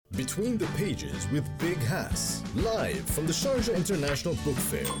Between the Pages with Big Hass, live from the Sharjah International Book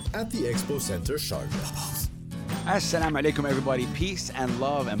Fair at the Expo Center, Sharjah. Assalamu alaikum, everybody. Peace and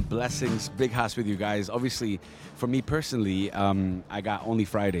love and blessings. Big house with you guys. Obviously, for me personally, I got only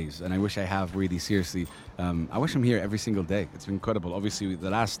Fridays, and I wish I have really seriously. I wish I'm here every single day. It's been incredible. Obviously, the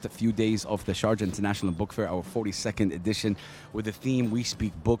last few days of the Sharjah International Book Fair, our 42nd edition, with the theme "We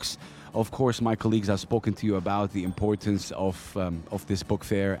Speak Books." Of course, my colleagues have spoken to you about the importance of this book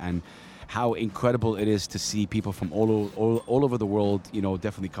fair and how incredible it is to see people from all over the world, you know,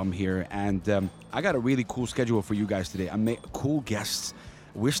 definitely come here. And I got a really cool schedule for you guys today. I made cool guests.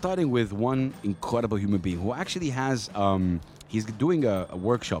 We're starting with one incredible human being who actually has, he's doing a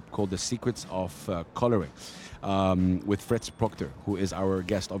workshop called The Secrets of Coloring with Fritz Proctor, who is our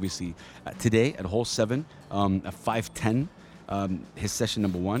guest, obviously, today at Hall 7 at 5:10. His session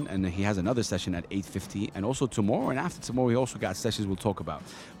number 1, and he has another session at 8:50, and also tomorrow and after tomorrow he also got sessions we'll talk about.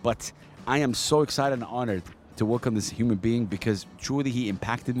 But I am so excited and honored to welcome this human being because truly he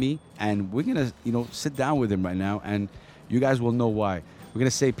impacted me, and we're gonna, you know, sit down with him right now, and you guys will know why. We're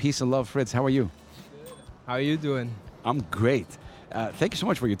gonna say peace and love. Fritz, how are you? Good. How are you doing? I'm great. Thank you so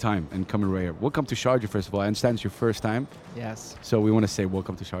much for your time and coming right here. Welcome to Sharjah, first of all. I understand it's your first time. Yes. So we want to say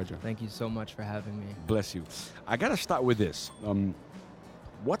welcome to Sharjah. Thank you so much for having me. Bless you. I got to start with this.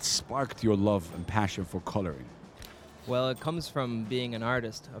 What sparked your love and passion for coloring? Well, it comes from being an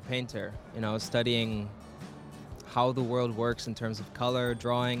artist, a painter, you know, studying how the world works in terms of color,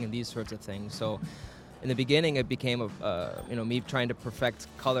 drawing, and these sorts of things. So in the beginning, it became me trying to perfect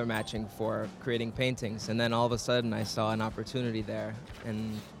color matching for creating paintings, and then all of a sudden I saw an opportunity there,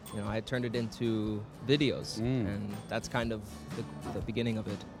 and I turned it into videos, and that's kind of the beginning of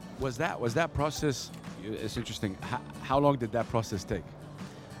it. Was that process? It's interesting. How long did that process take?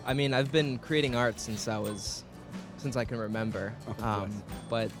 I mean, I've been creating art since I can remember,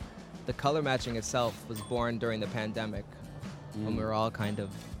 but the color matching itself was born during the pandemic, when we were all kind of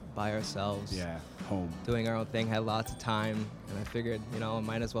by ourselves, home, doing our own thing, had lots of time, and I figured, I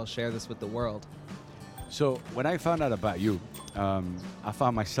might as well share this with the world. So when I found out about you, I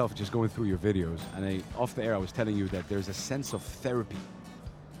found myself just going through your videos, and off the air I was telling you that there's a sense of therapy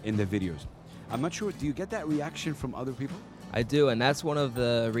in the videos. I'm not sure, do you get that reaction from other people? I do, and that's one of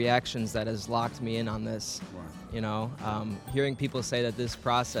the reactions that has locked me in on this. Wow. Hearing people say that this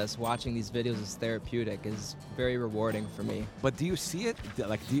process, watching these videos is therapeutic, is very rewarding for me. But do you see it?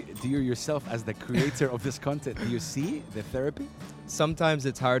 Like, do you yourself, as the creator of this content, do you see the therapy? Sometimes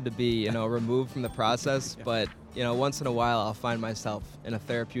it's hard to be, removed from the process, but, once in a while I'll find myself in a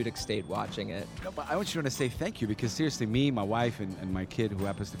therapeutic state watching it. No, but I want you to say thank you, because seriously, me, my wife, and my kid, who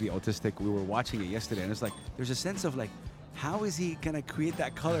happens to be autistic, we were watching it yesterday, and it's like, there's a sense of like, how is he gonna create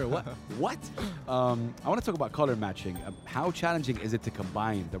that color? What? I want to talk about color matching. How challenging is it to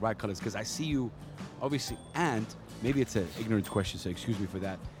combine the right colors? Because I see you, obviously, and maybe it's an ignorant question, so excuse me for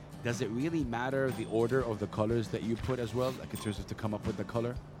that. Does it really matter the order of the colors that you put as well, like in terms of to come up with the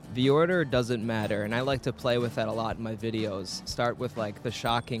color? The order doesn't matter, and I like to play with that a lot in my videos. Start with like the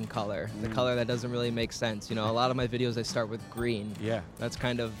shocking color, the color that doesn't really make sense. A lot of my videos I start with green. Yeah. That's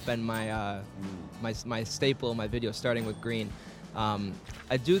kind of been my my staple in my videos, starting with green.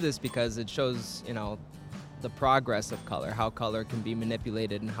 I do this because it shows, the progress of color, how color can be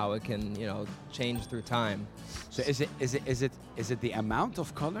manipulated and how it can, change through time. So is it the amount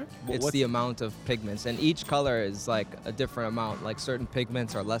of color? It's the amount of pigments, and each color is like a different amount. Like certain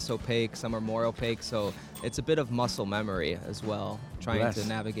pigments are less opaque, some are more opaque, so it's a bit of muscle memory as well, trying to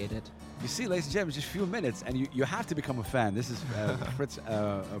navigate it. You see, ladies and gentlemen, just a few minutes, and you have to become a fan. This is Fritz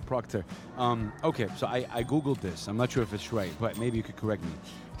Proctor. Okay, so I Googled this. I'm not sure if it's right, but maybe you could correct me.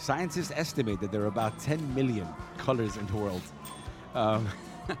 Scientists estimate that there are about 10 million colors in the world.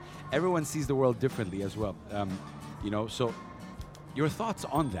 Everyone sees the world differently as well. So your thoughts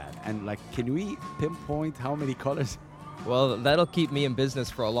on that, and like, can we pinpoint how many colors? Well, that'll keep me in business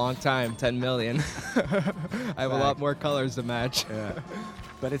for a long time, 10 million. I have a lot more colors to match. Yeah.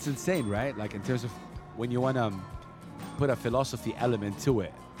 But it's insane, right? Like, in terms of when you want to put a philosophy element to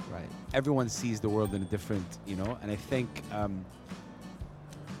it, right? Everyone sees the world in a different, and I think,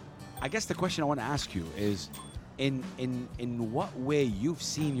 I guess the question I want to ask you is, in what way you've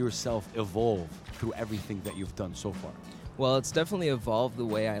seen yourself evolve through everything that you've done so far? Well, it's definitely evolved the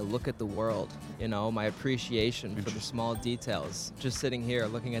way I look at the world, my appreciation for the small details. Just sitting here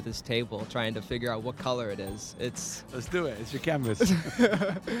looking at this table, trying to figure out what color it is. Let's do it. It's your canvas. It's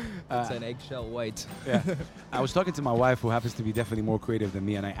an eggshell white. Yeah. I was talking to my wife, who happens to be definitely more creative than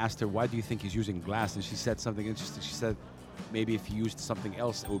me, and I asked her, why do you think he's using glass? And she said something interesting. She said, maybe if you used something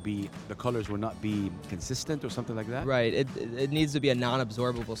else, it would be the colors would not be consistent or something like that. Right. It needs to be a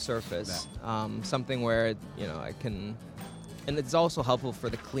non-absorbable surface, something where I can, and it's also helpful for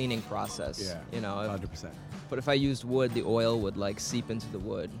the cleaning process. Yeah. 100%. But if I used wood, the oil would like seep into the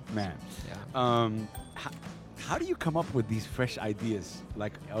wood. Man. Yeah. How do you come up with these fresh ideas,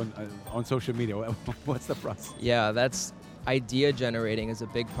 like on social media? What's the process? Yeah, that's idea generating is a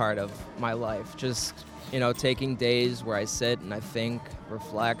big part of my life. Just taking days where I sit and I think,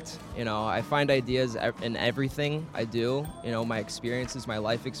 reflect. I find ideas in everything I do. My experiences, my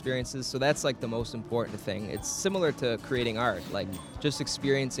life experiences. So that's like the most important thing. It's similar to creating art, like just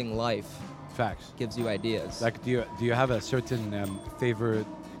experiencing life. Facts. Gives you ideas. Like, do you have a certain favorite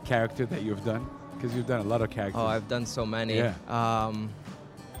character that you've done? Because you've done a lot of characters. Oh, I've done so many. Yeah.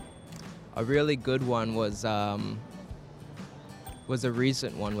 A really good one was a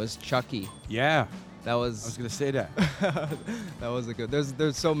recent one, was Chucky. Yeah. That was. I was gonna say that. That was a good.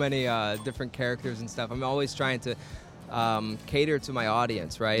 There's so many different characters and stuff. I'm always trying to cater to my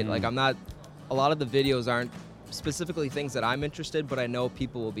audience, right? Like I'm not. A lot of the videos aren't specifically things that I'm interested, but I know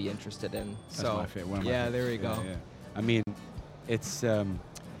people will be interested in. That's my favorite. Yeah, there we go. Yeah. I mean, it's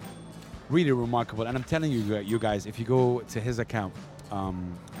really remarkable, and I'm telling you guys, if you go to his account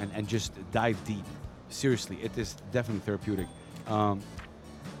and just dive deep, seriously, it is definitely therapeutic.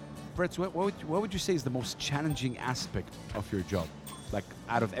 Fritz, what would you say is the most challenging aspect of your job? Like,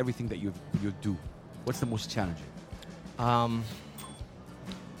 out of everything that you do, what's the most challenging?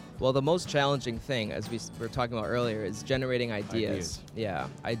 Well, the most challenging thing, as we were talking about earlier, is generating ideas. Yeah,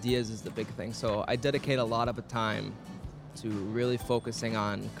 ideas is the big thing. So I dedicate a lot of the time to really focusing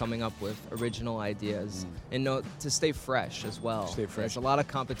on coming up with original ideas and to stay fresh as well. Stay fresh. There's a lot of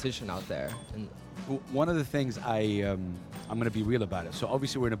competition out there. And one of the things I'm going to be real about it. So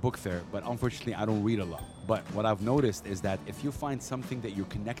obviously we're in a book fair, but unfortunately I don't read a lot. But what I've noticed is that if you find something that you're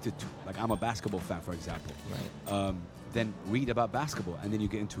connected to, like I'm a basketball fan, for example, right. Then read about basketball and then you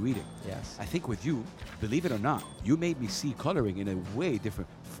get into reading. Yes. I think with you, believe it or not, you made me see coloring in a way different.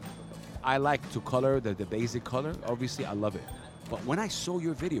 I like to color, the basic color. Obviously, I love it. But when I saw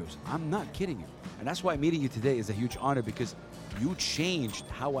your videos, I'm not kidding you. And that's why meeting you today is a huge honor, because you changed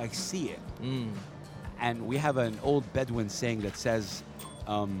how I see it. And we have an old Bedouin saying that says,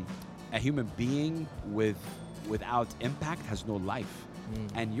 a human being without impact has no life.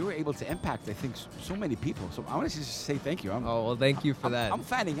 And you were able to impact, I think, so many people. So I want to just say thank you. Thank you for that. I'm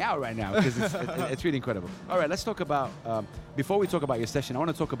fanning out right now because it's really incredible. All right, let's talk about, before we talk about your session, I want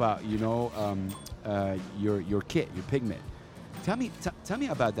to talk about, your kit, your pigment. Tell me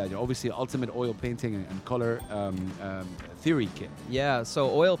about that. Obviously, ultimate oil painting and color theory kit. Yeah, so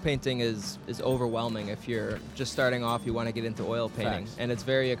oil painting is overwhelming. If you're just starting off, you want to get into oil painting. Facts. And it's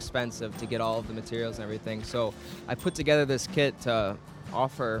very expensive to get all of the materials and everything. So I put together this kit to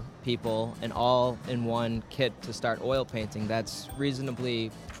offer people an all-in-one kit to start oil painting that's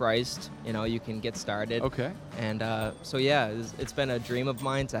reasonably priced. You can get started. Okay. And so yeah, it's been a dream of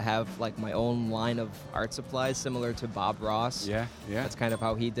mine to have like my own line of art supplies similar to Bob Ross. Yeah. That's kind of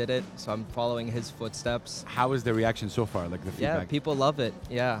how he did it. So I'm following his footsteps. How is the reaction so far? Like the feedback? Yeah, people love it.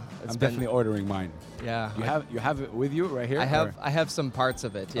 Yeah. I'm definitely ordering mine. Yeah. You have it with you right here? I have some parts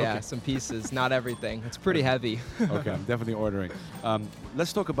of it. Yeah, Okay. some pieces, not everything. It's pretty heavy. Okay, I'm definitely ordering.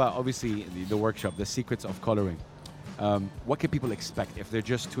 Let's talk about, obviously, the workshop, the secrets of coloring. What can people expect? If they're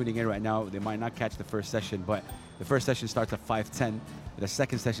just tuning in right now, they might not catch the first session, but the first session starts at 5:10. The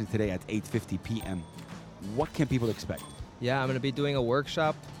second session today at 8:50 p.m. What can people expect? Yeah, I'm going to be doing a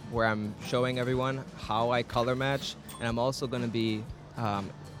workshop where I'm showing everyone how I color match, and I'm also going to be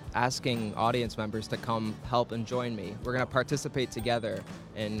asking audience members to come help and join me. We're going to participate together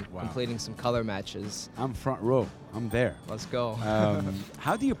in completing some color matches. I'm front row. I'm there. Let's go.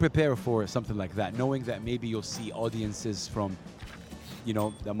 How do you prepare for something like that, knowing that maybe you'll see audiences from,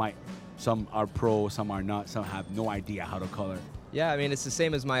 some are pro, some are not, some have no idea how to color? Yeah, I mean, it's the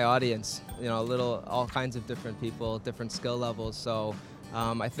same as my audience. All kinds of different people, different skill levels. So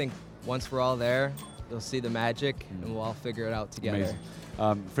I think once we're all there, you'll see the magic, and we'll all figure it out together. Amazing.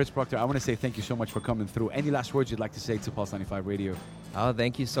 Fritz Proctor, I want to say thank you so much for coming through. Any last words you'd like to say to Pulse 95 Radio? Oh,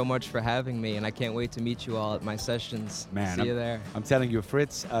 thank you so much for having me, and I can't wait to meet you all at my sessions. Man, See you there. I'm telling you,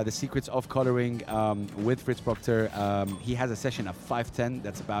 Fritz, the secrets of coloring with Fritz Proctor. He has a session at 5:10.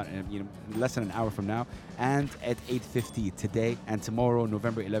 That's about less than an hour from now, and at 8:50 today and tomorrow,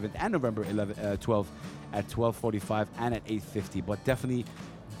 November 11th and November 12th at 12:45 and at 8:50. But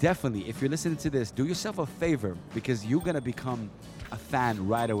definitely, if you're listening to this, do yourself a favor, because you're gonna become a fan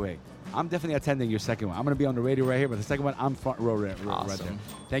right away. I'm definitely attending your second one. I'm going to be on the radio right here, but the second one, I'm front row right there. Awesome.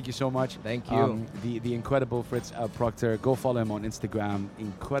 Thank you so much. Thank you. The incredible Fritz Proctor. Go follow him on Instagram.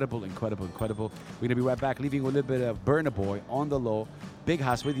 Incredible, incredible, incredible. We're going to be right back, leaving you a little bit of Burna Boy on the low. Big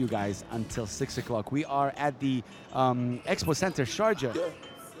House with you guys until 6 o'clock. We are at the Expo Center, Sharjah.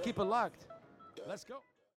 Keep it locked. Let's go.